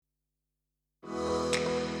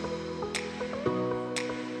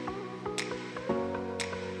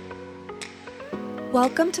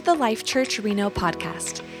Welcome to the Life Church Reno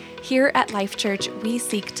podcast. Here at Life Church, we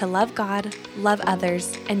seek to love God, love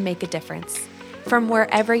others, and make a difference. From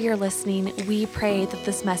wherever you're listening, we pray that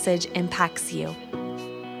this message impacts you.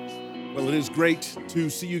 Well, it is great to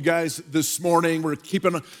see you guys this morning. We're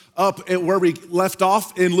keeping up at where we left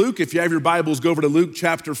off in Luke. If you have your Bibles, go over to Luke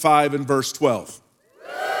chapter 5 and verse 12.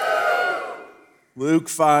 Luke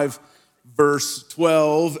 5, verse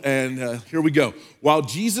 12, and here we go. While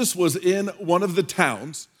Jesus was in one of the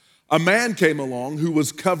towns, a man came along who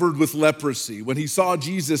was covered with leprosy. When he saw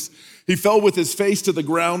Jesus, he fell with his face to the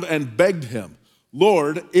ground and begged him,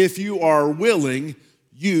 "Lord, if you are willing,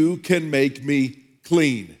 you can make me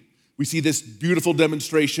clean." We see this beautiful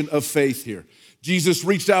demonstration of faith here. Jesus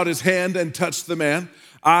reached out his hand and touched the man.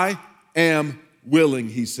 "I am willing,"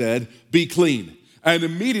 he said, "be clean." And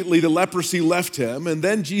immediately the leprosy left him, and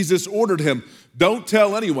then Jesus ordered him, "Don't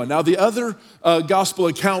tell anyone." Now the other gospel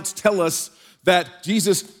accounts tell us that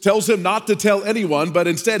Jesus tells him not to tell anyone, but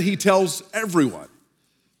instead he tells everyone.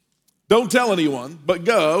 "Don't tell anyone, but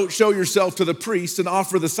go, show yourself to the priest and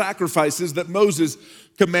offer the sacrifices that Moses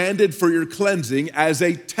commanded for your cleansing as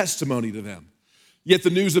a testimony to them." Yet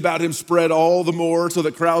the news about him spread all the more so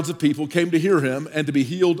that crowds of people came to hear him and to be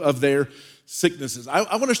healed of their sicknesses.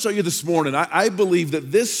 I want to show you this morning, I believe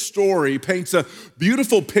that this story paints a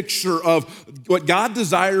beautiful picture of what God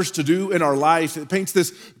desires to do in our life. It paints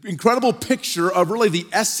this incredible picture of really the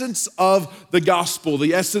essence of the gospel,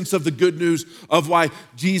 the essence of the good news of why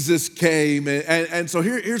Jesus came. And so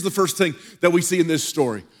here's the first thing that we see in this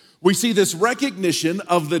story. We see this recognition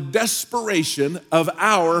of the desperation of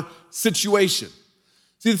our situation.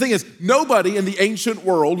 See, the thing is, nobody in the ancient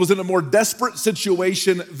world was in a more desperate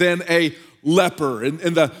situation than a leper.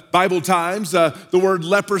 In the Bible times, the word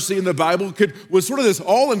leprosy in the Bible was sort of this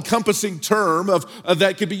all-encompassing term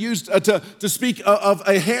that could be used to speak of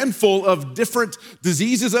a handful of different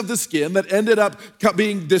diseases of the skin that ended up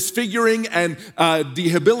being disfiguring and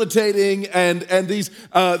debilitating, and these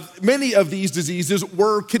many of these diseases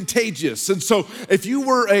were contagious. And so if you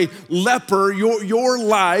were a leper, your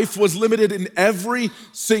life was limited in every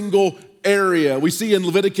single area. We see in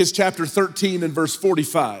Leviticus chapter 13 and verse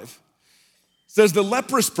 45. It says, "The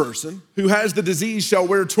leprous person who has the disease shall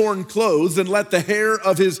wear torn clothes and let the hair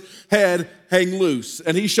of his head hang loose.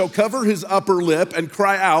 And he shall cover his upper lip and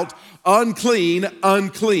cry out, 'Unclean,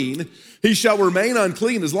 unclean.' He shall remain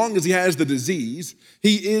unclean as long as he has the disease.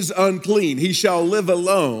 He is unclean. He shall live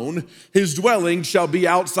alone. His dwelling shall be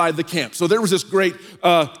outside the camp." So there was this great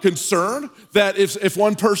concern that if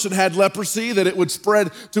one person had leprosy, that it would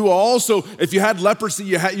spread to all. So if you had leprosy,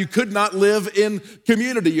 you could not live in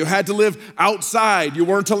community. You had to live outside. You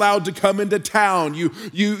weren't allowed to come into town.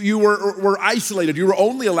 You were isolated. You were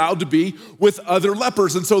only allowed to be with other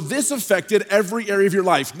lepers. And so this affected every area of your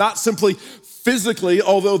life, not simply physically,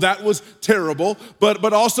 although that was terrible,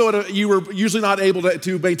 but also you were usually not able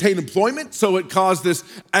to maintain employment, so it caused this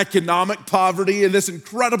economic poverty and this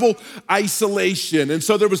incredible isolation. And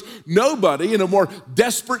so there was nobody in a more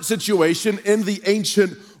desperate situation in the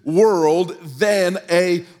ancient world than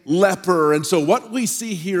a leper. And so what we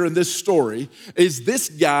see here in this story is this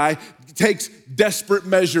guy takes desperate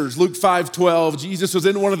measures. Luke 5:12, Jesus was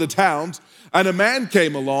in one of the towns, and a man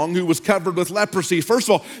came along who was covered with leprosy. First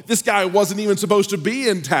of all, this guy wasn't even supposed to be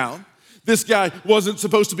in town. This guy wasn't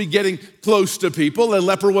supposed to be getting close to people. A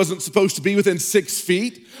leper wasn't supposed to be within 6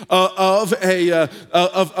 feet of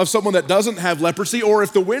someone that doesn't have leprosy. Or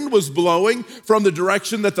if the wind was blowing from the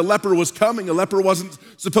direction that the leper was coming, a leper wasn't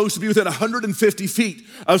supposed to be within 150 feet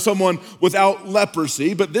of someone without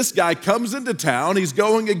leprosy. But this guy comes into town. He's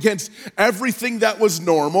going against everything that was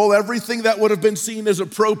normal, everything that would have been seen as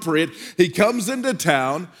appropriate. He comes into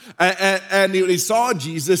town, and he saw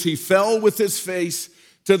Jesus. He fell with his face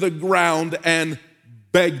to the ground and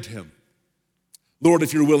begged him, "Lord,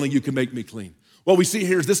 if you're willing, you can make me clean." What we see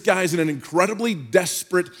here is this guy's in an incredibly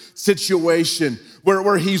desperate situation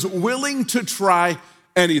where he's willing to try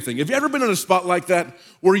anything. Have you ever been in a spot like that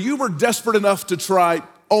where you were desperate enough to try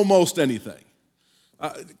almost anything?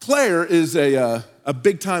 Claire is a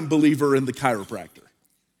big-time believer in the chiropractor.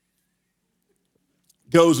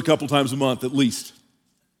 Goes a couple times a month at least.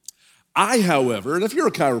 I, however, and if you're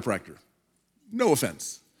a chiropractor, no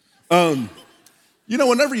offense.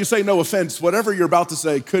 Whenever you say no offense, whatever you're about to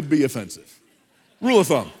say could be offensive. Rule of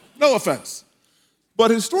thumb, no offense.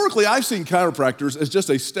 But historically, I've seen chiropractors as just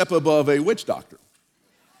a step above a witch doctor.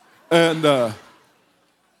 And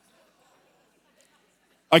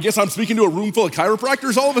I guess I'm speaking to a room full of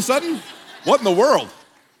chiropractors all of a sudden? What in the world?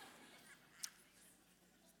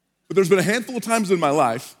 But there's been a handful of times in my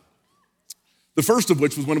life, the first of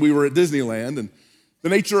which was when we were at Disneyland, and The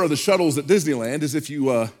nature of the shuttles at Disneyland is if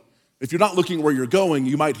you're not looking where you're going,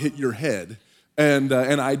 you might hit your head. And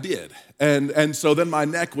I did. And so then my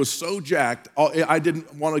neck was so jacked, I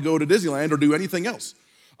didn't want to go to Disneyland or do anything else.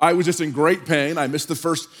 I was just in great pain. I missed the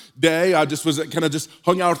first day. I just was kind of just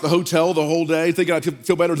hung out at the hotel the whole day, thinking I'd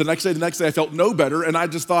feel better the next day. The next day I felt no better. And I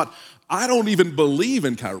just thought, I don't even believe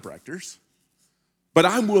in chiropractors, but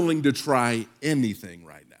I'm willing to try anything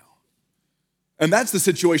right now. And that's the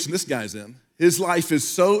situation this guy's in. His life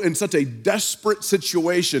is in such a desperate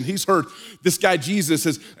situation. He's heard this guy Jesus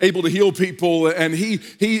is able to heal people, and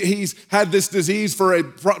he's had this disease for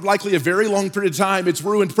likely a very long period of time. It's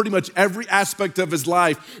ruined pretty much every aspect of his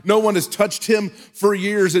life. No one has touched him for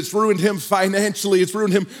years. It's ruined him financially. It's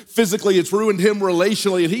ruined him physically. It's ruined him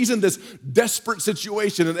relationally. And he's in this desperate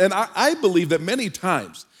situation. And I believe that many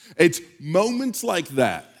times it's moments like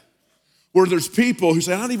that where there's people who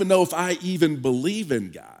say, I don't even know if I even believe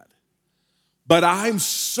in God. But I'm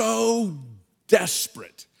so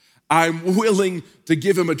desperate, I'm willing to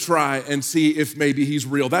give him a try and see if maybe he's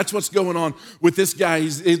real. That's what's going on with this guy.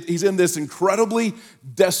 He's in this incredibly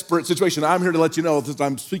desperate situation. I'm here to let you know that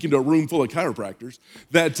I'm speaking to a room full of chiropractors,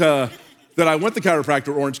 that I went to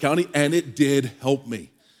chiropractor Orange County, and it did help me.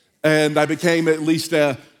 And I became at least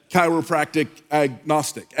a chiropractic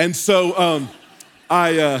agnostic. And so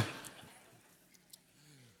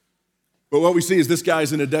But what we see is this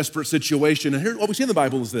guy's in a desperate situation. And here, what we see in the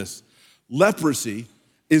Bible is this. Leprosy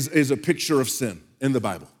is a picture of sin in the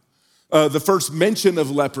Bible. The first mention of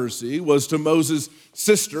leprosy was to Moses'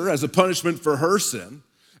 sister as a punishment for her sin.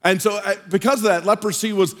 And so because of that,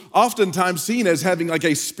 leprosy was oftentimes seen as having like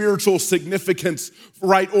a spiritual significance,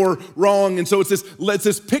 right or wrong. And so it's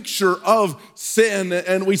this picture of sin.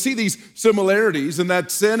 And we see these similarities in that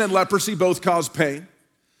sin and leprosy both cause pain.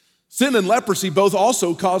 Sin and leprosy both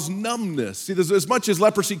also cause numbness. See, as much as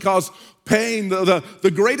leprosy caused pain,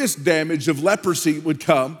 the greatest damage of leprosy would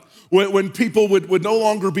come when people would no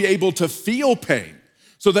longer be able to feel pain.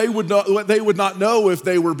 So they would not know if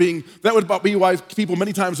they were that would be why people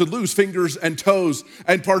many times would lose fingers and toes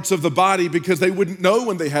and parts of the body, because they wouldn't know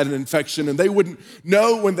when they had an infection, and they wouldn't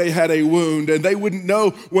know when they had a wound, and they wouldn't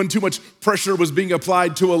know when too much pressure was being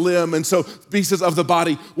applied to a limb, and so pieces of the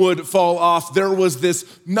body would fall off. There was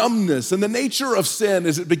this numbness, and the nature of sin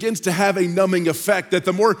is it begins to have a numbing effect, that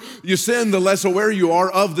the more you sin, the less aware you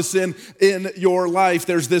are of the sin in your life.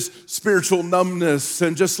 There's this spiritual numbness,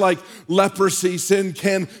 and just like leprosy, sin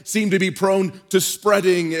can seem to be prone to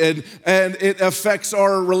spreading, and it affects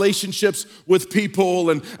our relationships with people.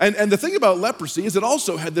 And the thing about leprosy is it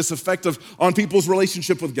also had this effect on people's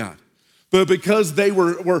relationship with God. But because they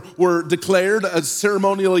were declared as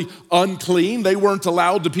ceremonially unclean, they weren't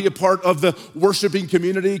allowed to be a part of the worshiping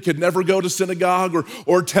community, could never go to synagogue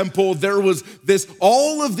or temple. There was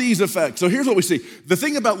all of these effects. So here's what we see. The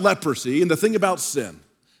thing about leprosy and the thing about sin,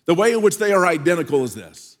 the way in which they are identical is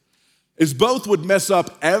this. Is both would mess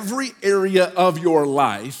up every area of your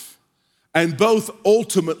life, and both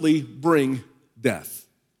ultimately bring death.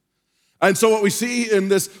 And so what we see in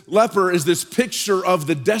this leper is this picture of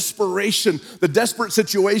the desperate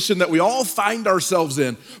situation that we all find ourselves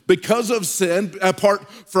in because of sin apart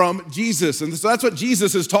from Jesus. And so that's what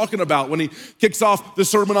Jesus is talking about when he kicks off the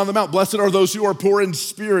Sermon on the Mount. Blessed are those who are poor in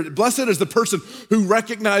spirit. Blessed is the person who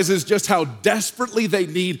recognizes just how desperately they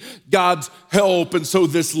need God's help. And so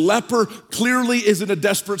this leper clearly is in a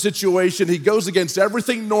desperate situation. He goes against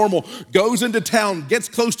everything normal, goes into town, gets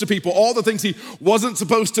close to people, all the things he wasn't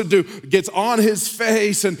supposed to do, gets on his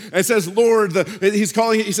face and says, Lord, he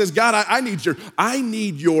says, God, I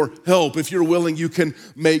need your help. If you're willing, you can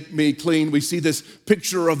make me clean. We see this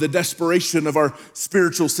picture of the desperation of our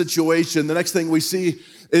spiritual situation. The next thing we see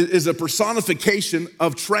is a personification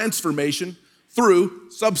of transformation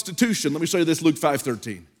through substitution. Let me show you this, Luke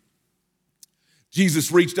 5:13.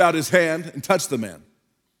 Jesus reached out his hand and touched the man.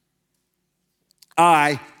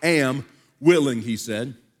 I am willing, he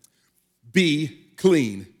said, be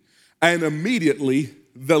clean. And immediately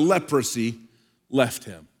the leprosy left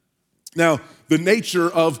him. Now, the nature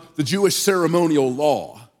of the Jewish ceremonial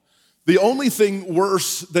law, the only thing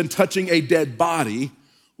worse than touching a dead body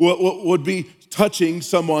would be touching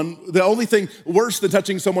someone. The only thing worse than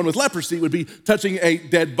touching someone with leprosy would be touching a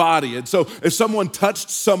dead body. And so if someone touched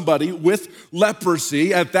somebody with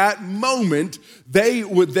leprosy, at that moment, they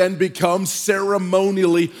would then become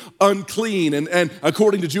ceremonially unclean. And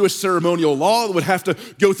according to Jewish ceremonial law, they would have to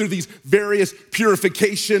go through these various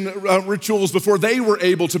purification rituals before they were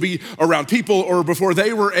able to be around people, or before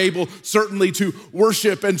they were able certainly to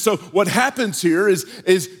worship. And so what happens here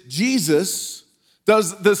is Jesus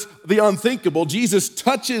does the unthinkable. Jesus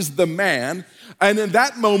touches the man, and in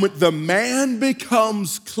that moment, the man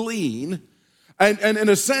becomes clean. And in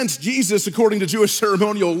a sense, Jesus, according to Jewish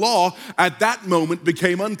ceremonial law, at that moment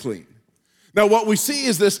became unclean. Now, what we see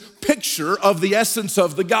is this picture of the essence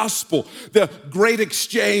of the gospel, the great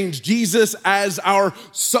exchange, Jesus as our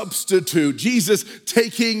substitute, Jesus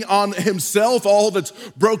taking on himself all that's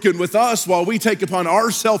broken with us while we take upon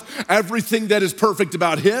ourselves everything that is perfect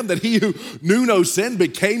about him, that he who knew no sin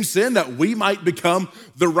became sin, that we might become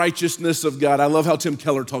the righteousness of God. I love how Tim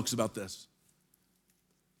Keller talks about this.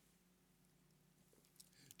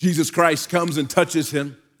 Jesus Christ comes and touches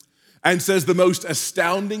him and says the most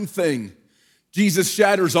astounding thing. Jesus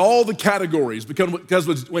shatters all the categories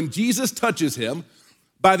because when Jesus touches him,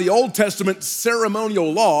 by the Old Testament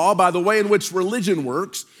ceremonial law, by the way in which religion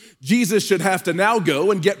works, Jesus should have to now go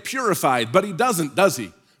and get purified, but he doesn't, does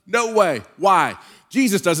he? No way. Why?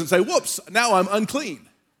 Jesus doesn't say, whoops, now I'm unclean.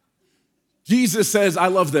 Jesus says, I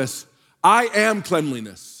love this, I am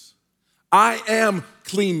cleanliness. I am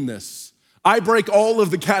cleanness. I break all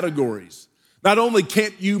of the categories. Not only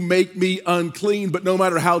can't you make me unclean, but no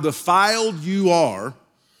matter how defiled you are,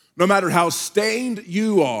 no matter how stained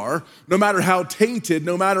you are, no matter how tainted,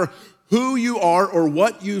 no matter who you are or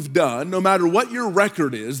what you've done, no matter what your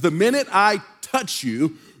record is, the minute I touch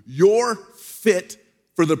you, you're fit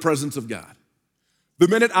for the presence of God. The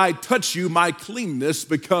minute I touch you, my cleanness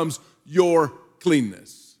becomes your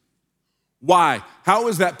cleanness. Why? How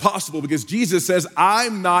is that possible? Because Jesus says,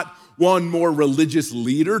 I'm not one more religious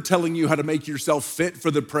leader telling you how to make yourself fit for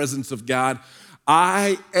the presence of God.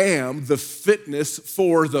 I am the fitness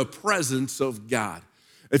for the presence of God.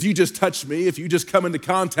 If you just touch me, if you just come into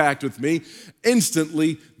contact with me,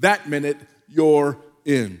 instantly, that minute, you're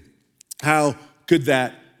in. How could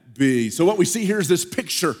that be? So what we see here is this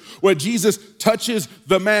picture where Jesus touches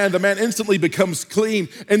the man instantly becomes clean.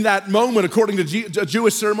 In that moment, according to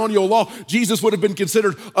Jewish ceremonial law, Jesus would have been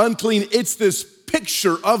considered unclean. It's this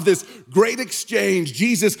picture of this great exchange,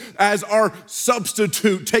 Jesus as our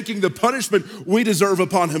substitute, taking the punishment we deserve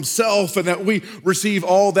upon himself, and that we receive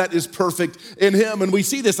all that is perfect in him. And we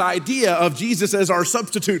see this idea of Jesus as our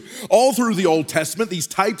substitute all through the Old Testament, these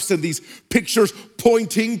types and these pictures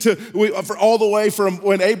pointing to all the way from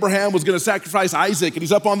when Abraham was going to sacrifice Isaac, and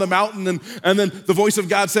he's up on the mountain, and then the voice of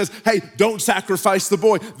God says, hey, don't sacrifice the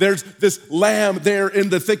boy. There's this lamb there in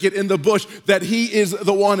the thicket, in the bush, that he is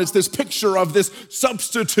the one. It's this picture of this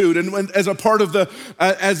substitute, and as a part of the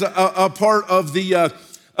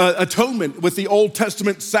atonement with the Old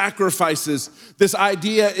Testament sacrifices, this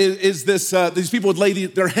idea is this: these people would lay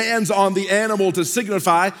their hands on the animal to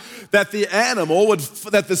signify that the animal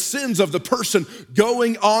that the sins of the person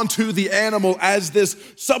going onto the animal as this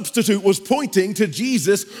substitute was pointing to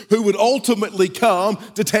Jesus, who would ultimately come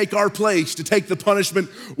to take our place, to take the punishment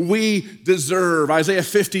we deserve. Isaiah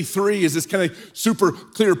 53 is this kind of super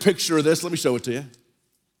clear picture of this. Let me show it to you.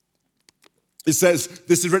 It says,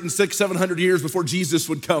 this is written 600-700 years before Jesus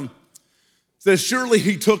would come. It says, surely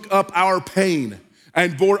he took up our pain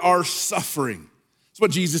and bore our suffering. That's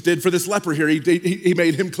what Jesus did for this leper here. He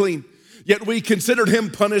made him clean. Yet we considered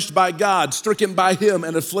him punished by God, stricken by him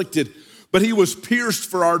and afflicted. But he was pierced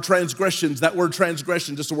for our transgressions. That word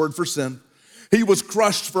transgression, just a word for sin. He was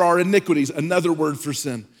crushed for our iniquities, another word for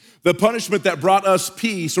sin. The punishment that brought us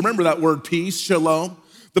peace, remember that word peace, shalom.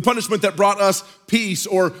 The punishment that brought us peace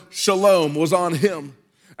or shalom was on him.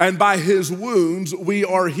 And by his wounds, we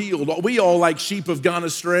are healed. We all, like sheep, have gone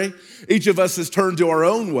astray. Each of us has turned to our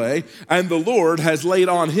own way, and the Lord has laid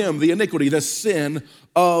on him the iniquity, the sin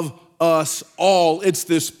of us all. It's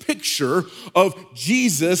this picture of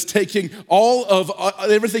Jesus taking all of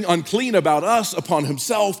everything unclean about us upon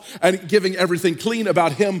himself and giving everything clean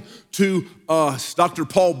about him to us. Dr.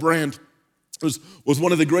 Paul Brand was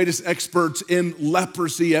one of the greatest experts in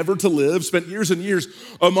leprosy ever to live, spent years and years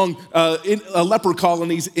among leper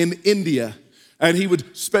colonies in India. And he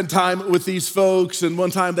would spend time with these folks, and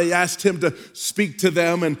one time they asked him to speak to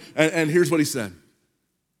them, and here's what he said.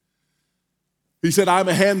 He said, I'm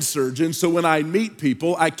a hand surgeon, so when I meet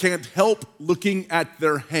people, I can't help looking at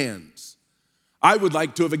their hands. I would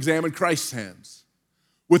like to have examined Christ's hands.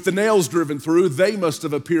 With the nails driven through, they must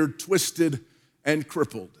have appeared twisted and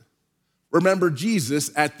crippled. Remember, Jesus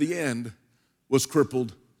at the end was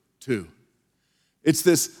crippled too. It's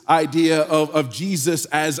this idea of Jesus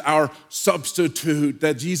as our substitute,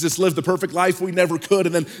 that Jesus lived the perfect life we never could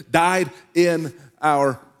and then died in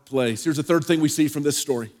our place. Here's the third thing we see from this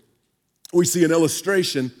story. We see an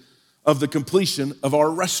illustration of the completion of our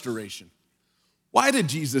restoration. Why did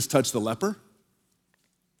Jesus touch the leper?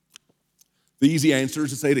 The easy answer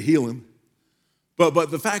is to say to heal him.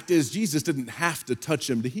 But the fact is, Jesus didn't have to touch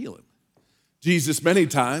him to heal him. Jesus many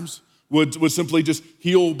times would simply just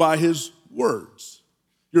heal by his words.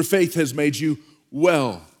 Your faith has made you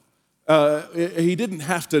well. He didn't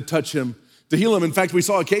have to touch him to heal him. In fact, we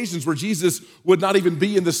saw occasions where Jesus would not even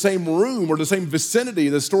be in the same room or the same vicinity.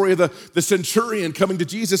 The story of the centurion coming to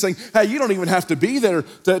Jesus saying, hey, you don't even have to be there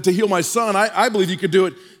to heal my son. I believe you could do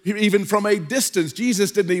it even from a distance.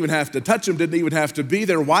 Jesus didn't even have to touch him, didn't even have to be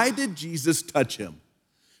there. Why did Jesus touch him?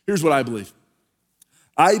 Here's what I believe.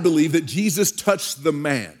 I believe that Jesus touched the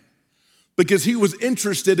man because he was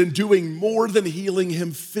interested in doing more than healing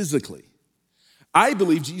him physically. I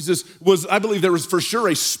believe there was for sure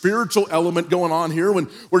a spiritual element going on here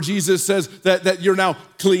where Jesus says that you're now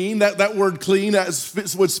clean. That word clean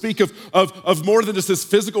would speak of more than just this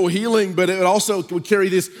physical healing, but it also would carry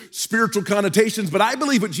these spiritual connotations. But I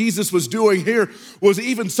believe what Jesus was doing here was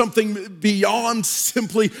even something beyond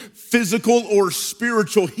simply physical or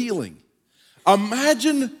spiritual healing.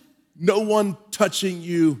 Imagine no one touching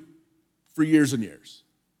you for years and years.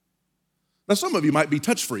 Now, some of you might be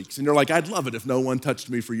touch freaks, and you're like, I'd love it if no one touched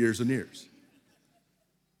me for years and years.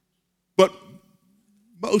 But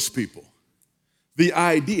most people, the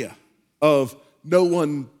idea of no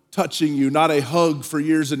one touching you, not a hug for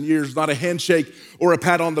years and years, not a handshake or a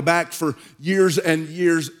pat on the back for years and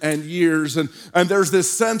years and years. And there's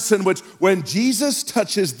this sense in which when Jesus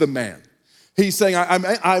touches the man, he's saying,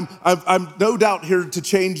 I'm no doubt here to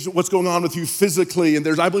change what's going on with you physically. And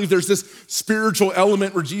I believe there's this spiritual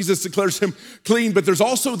element where Jesus declares him clean, but there's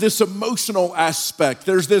also this emotional aspect.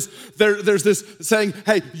 There's this saying,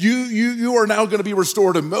 hey, you are now going to be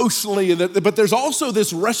restored emotionally. But there's also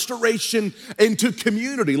this restoration into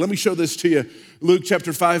community. Let me show this to you. Luke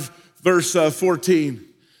chapter 5, verse 14.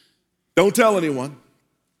 Don't tell anyone.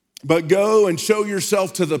 But go and show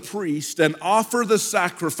yourself to the priest and offer the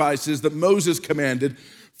sacrifices that Moses commanded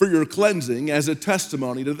for your cleansing as a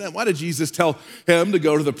testimony to them. Why did Jesus tell him to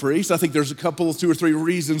go to the priest? I think there's two or three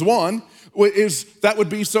reasons. One is that would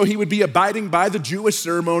be so he would be abiding by the Jewish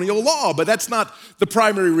ceremonial law. But that's not the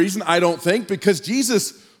primary reason, I don't think, because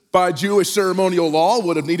Jesus, by Jewish ceremonial law,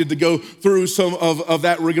 would have needed to go through some of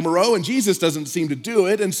that rigmarole, and Jesus doesn't seem to do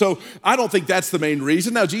it, and so I don't think that's the main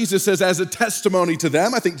reason. Now, Jesus says as a testimony to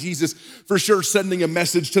them, I think Jesus for sure sending a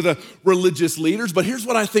message to the religious leaders, but here's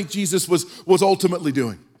what I think Jesus was ultimately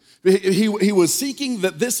doing. He was seeking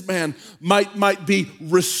that this man might be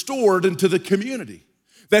restored into the community.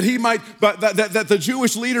 That the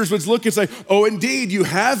Jewish leaders would look and say, oh, indeed, you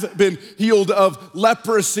have been healed of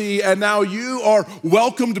leprosy, and now you are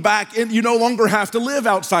welcomed back, and you no longer have to live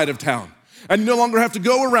outside of town. And you no longer have to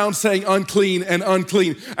go around saying unclean and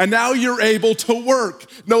unclean. And now you're able to work,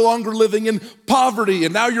 no longer living in poverty.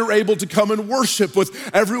 And now you're able to come and worship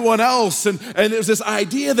with everyone else. And there's this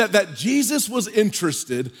idea that Jesus was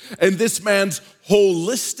interested in this man's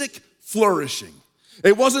holistic flourishing.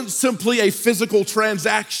 It wasn't simply a physical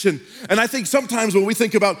transaction. And I think sometimes when we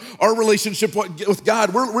think about our relationship with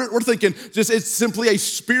God, we're thinking just it's simply a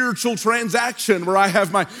spiritual transaction where I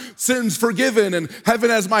have my sins forgiven and heaven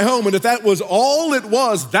as my home. And if that was all it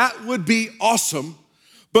was, that would be awesome.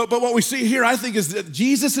 But what we see here, I think, is that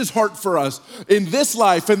Jesus' heart for us in this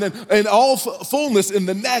life and then in all fullness in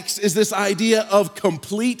the next is this idea of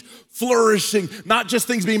complete flourishing, not just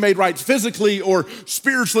things being made right physically or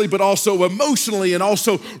spiritually, but also emotionally and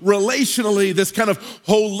also relationally, this kind of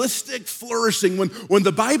holistic flourishing. When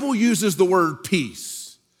the Bible uses the word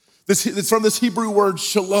peace, it's from this Hebrew word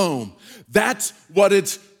shalom, that's what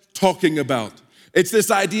it's talking about. It's this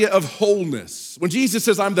idea of wholeness. When Jesus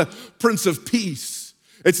says, I'm the Prince of Peace,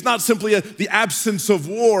 it's not simply the absence of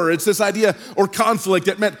war. It's this idea or conflict.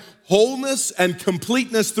 It meant wholeness and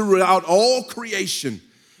completeness throughout all creation.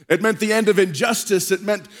 It meant the end of injustice. It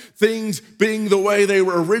meant things being the way they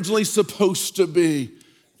were originally supposed to be,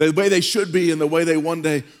 the way they should be, and the way they one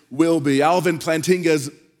day will be. Alvin Plantinga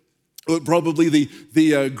is probably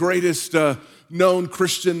the greatest known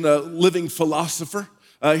Christian living philosopher.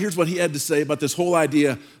 Here's what he had to say about this whole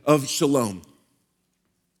idea of shalom.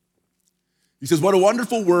 He says, what a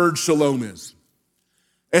wonderful word shalom is.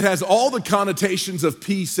 It has all the connotations of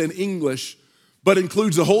peace in English, but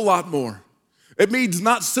includes a whole lot more. It means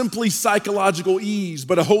not simply psychological ease,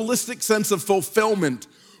 but a holistic sense of fulfillment,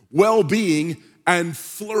 well-being, and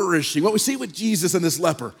flourishing. What we see with Jesus and this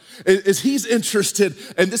leper is he's interested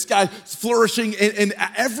in this guy flourishing in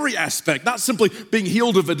every aspect, not simply being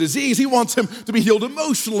healed of a disease. He wants him to be healed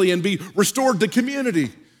emotionally and be restored to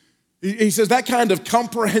community. He says that kind of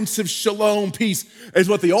comprehensive shalom peace is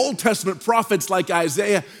what the Old Testament prophets like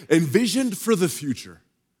Isaiah envisioned for the future.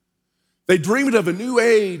 They dreamed of a new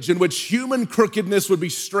age in which human crookedness would be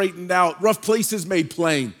straightened out, rough places made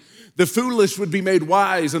plain. The foolish would be made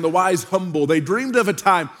wise and the wise humble. They dreamed of a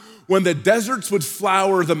time when the deserts would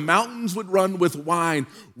flower, the mountains would run with wine,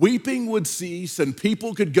 weeping would cease, and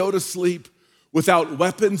people could go to sleep without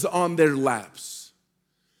weapons on their laps.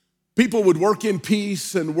 People would work in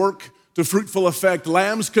peace and work to fruitful effect.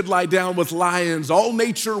 Lambs could lie down with lions. All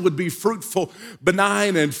nature would be fruitful,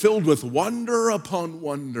 benign, and filled with wonder upon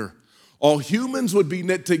wonder. All humans would be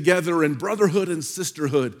knit together in brotherhood and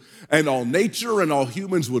sisterhood, and all nature and all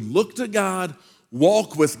humans would look to God,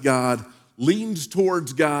 walk with God, lean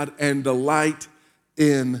towards God, and delight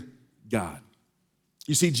in God.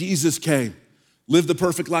 You see, Jesus came, lived the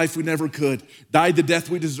perfect life we never could, died the death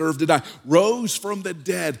we deserved to die, rose from the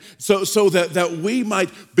dead so that we might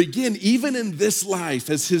begin even in this life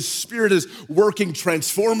as his Spirit is working,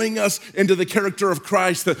 transforming us into the character of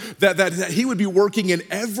Christ, that he would be working in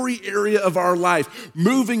every area of our life,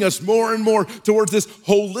 moving us more and more towards this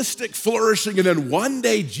holistic flourishing. And then one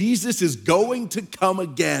day Jesus is going to come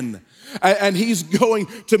again. And he's going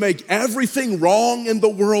to make everything wrong in the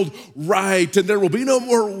world right. And there will be no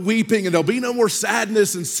more weeping, and there'll be no more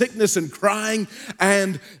sadness and sickness and crying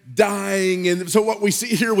and dying. And so what we see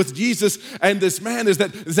here with Jesus and this man is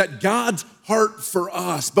that God's heart for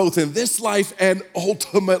us, both in this life and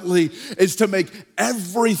ultimately, is to make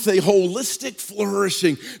everything holistic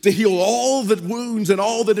flourishing, to heal all the wounds and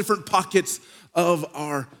all the different pockets of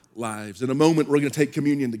our lives. In a moment, we're going to take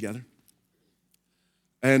communion together.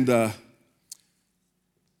 And if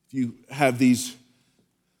you have these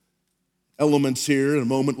elements here, in a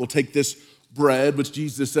moment we'll take this bread, which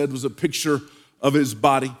Jesus said was a picture of his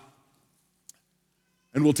body.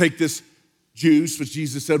 And we'll take this juice, which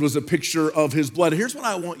Jesus said was a picture of his blood. Here's what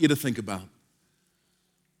I want you to think about.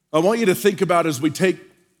 I want you to think about as we take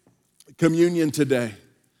communion today.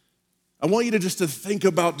 I want you to think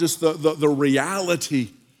about just the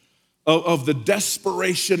reality of the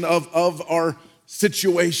desperation of our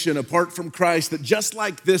situation apart from Christ, that just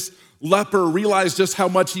like this leper realized just how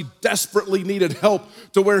much he desperately needed help,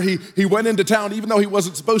 to where he went into town even though he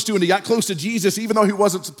wasn't supposed to, and he got close to Jesus even though he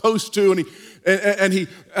wasn't supposed to, and he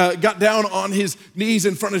got down on his knees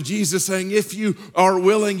in front of Jesus saying, if you are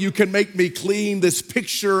willing, you can make me clean. This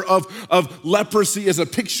picture of leprosy is a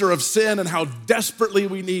picture of sin and how desperately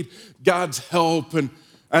we need God's help. And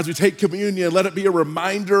as we take communion, let it be a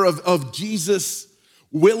reminder of Jesus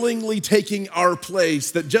willingly taking our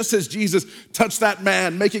place, that just as Jesus touched that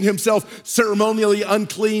man, making himself ceremonially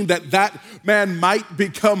unclean, that man might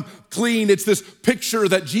become clean. It's this picture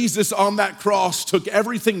that Jesus on that cross took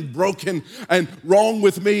everything broken and wrong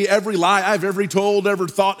with me, every lie I've ever told, every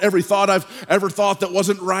thought I've ever thought that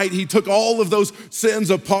wasn't right. He took all of those sins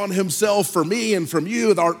upon himself for me and from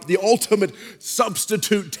you, the ultimate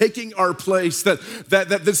substitute, taking our place, that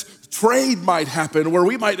this trade might happen where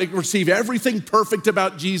we might receive everything perfect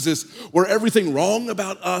about Jesus, where everything wrong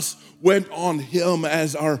about us went on him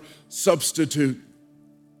as our substitute.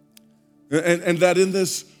 And that in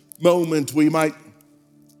this moment we might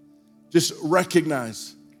just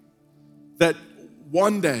recognize that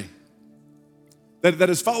one day, that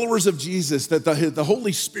as followers of Jesus, that the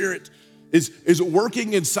Holy Spirit is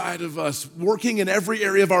working inside of us, working in every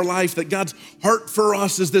area of our life, that God's heart for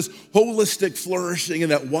us is this holistic flourishing,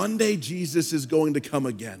 and that one day Jesus is going to come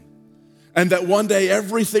again, and that one day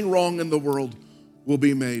everything wrong in the world will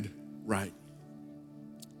be made right.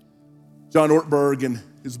 John Ortberg, in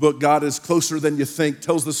his book, God is Closer Than You Think,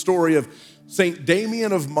 tells the story of St.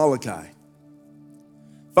 Damien of Molokai.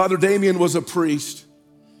 Father Damien was a priest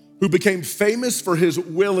who became famous for his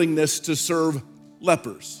willingness to serve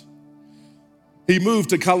lepers. He moved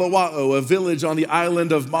to Kalawa'o, a village on the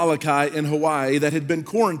island of Molokai in Hawaii that had been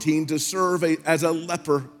quarantined to serve as a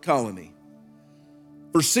leper colony.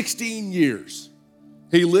 For 16 years,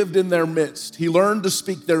 he lived in their midst. He learned to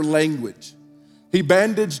speak their language. He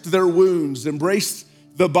bandaged their wounds, embraced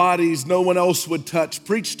the bodies no one else would touch,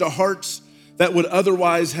 preached to hearts that would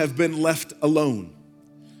otherwise have been left alone.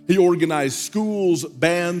 He organized schools,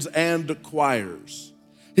 bands, and choirs.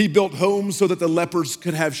 He built homes so that the lepers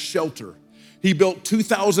could have shelter. He built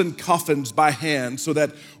 2,000 coffins by hand so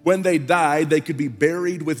that when they died, they could be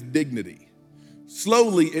buried with dignity.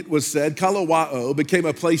 Slowly, it was said, Kalawa'o became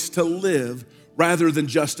a place to live rather than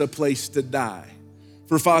just a place to die.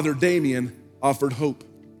 For Father Damien offered hope.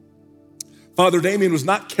 Father Damien was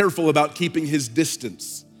not careful about keeping his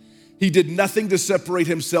distance. He did nothing to separate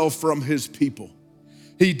himself from his people.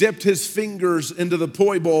 He dipped his fingers into the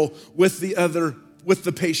poi bowl with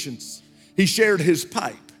the patients. He shared his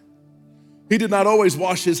pipe. He did not always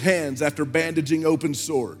wash his hands after bandaging open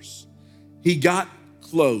sores. He got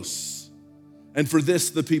close And for this,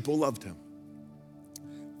 the people loved him.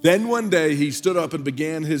 Then one day he stood up and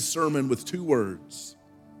began his sermon with 2 words,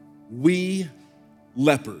 "We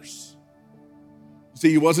lepers." See,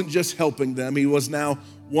 he wasn't just helping them, he was now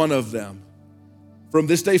one of them. From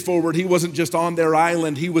this day forward, he wasn't just on their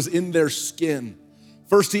island, he was in their skin.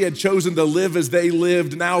 First, he had chosen to live as they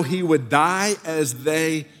lived. Now he would die as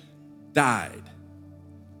they died.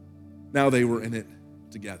 Now they were in it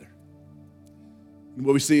together. And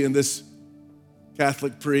what we see in this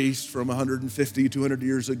Catholic priest from 150, 200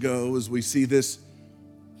 years ago is we see this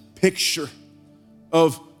picture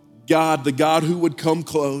of God, the God who would come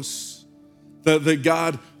close, the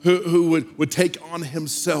God who would take on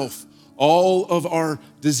himself all of our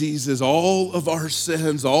diseases, all of our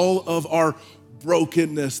sins, all of our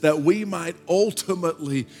brokenness, that we might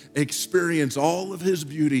ultimately experience all of his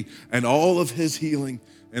beauty and all of his healing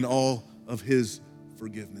and all of his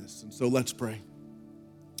forgiveness. And so let's pray.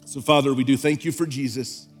 So Father, we do thank you for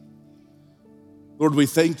Jesus. Lord, we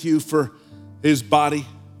thank you for his body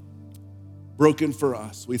broken for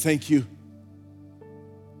us. We thank you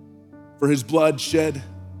for his blood shed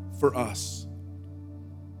for us.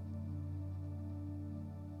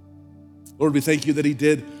 Lord, we thank you that he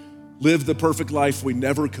did live the perfect life we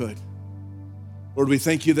never could. Lord, we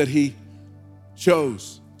thank you that he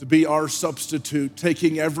chose to be our substitute,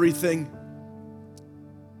 taking everything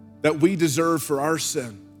that we deserve for our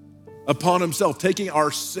sin upon himself, taking our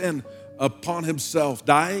sin upon himself,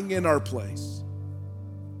 dying in our place.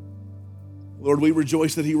 Lord, we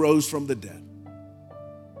rejoice that he rose from the dead.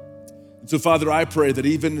 And so, Father, I pray that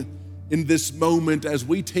even in this moment, as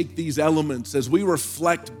we take these elements, as we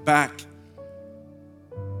reflect back,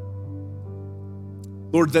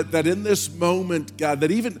 Lord, that in this moment, God,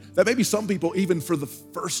 that maybe some people, even for the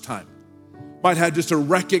first time, might have just a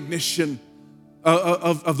recognition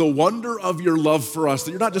of the wonder of your love for us,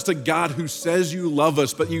 that you're not just a God who says you love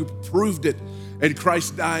us, but you proved it in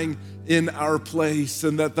Christ dying in our place,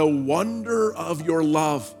 and that the wonder of your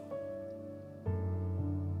love,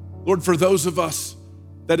 Lord, for those of us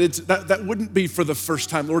that wouldn't be for the first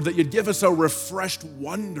time, Lord, that you'd give us a refreshed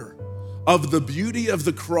wonder of the beauty of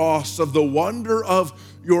the cross, of the wonder of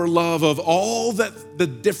your love, of all that the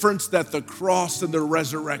difference that the cross and the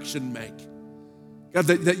resurrection make. God,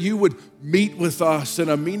 that you would meet with us in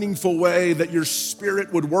a meaningful way, that your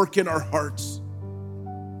Spirit would work in our hearts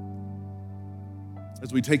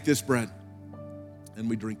as we take this bread and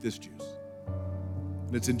we drink this juice.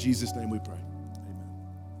 And it's in Jesus' name we pray.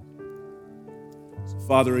 Amen. So,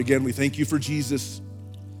 Father, again, we thank you for Jesus.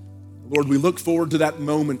 Lord, we look forward to that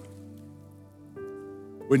moment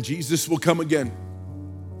when Jesus will come again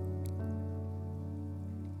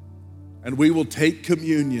and we will take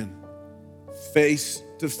communion face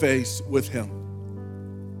to face with him,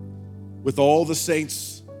 with all the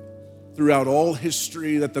saints throughout all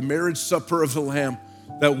history, that the marriage supper of the Lamb,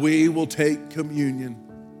 that we will take communion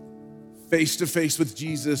face to face with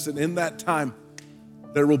Jesus. And in that time,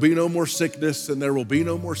 there will be no more sickness, and there will be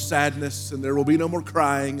no more sadness, and there will be no more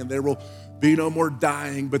crying, and there will be no more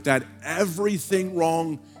dying, but that everything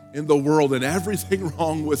wrong in the world and everything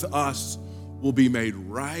wrong with us will be made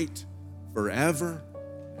right forever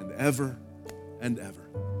and ever and ever.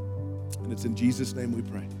 And it's in Jesus' name we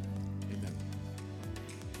pray. Amen.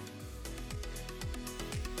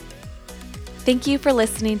 Thank you for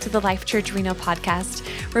listening to the Life Church Reno podcast.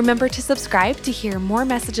 Remember to subscribe to hear more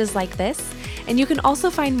messages like this, and you can also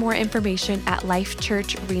find more information at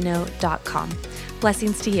lifechurchreno.com.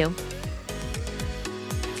 Blessings to you.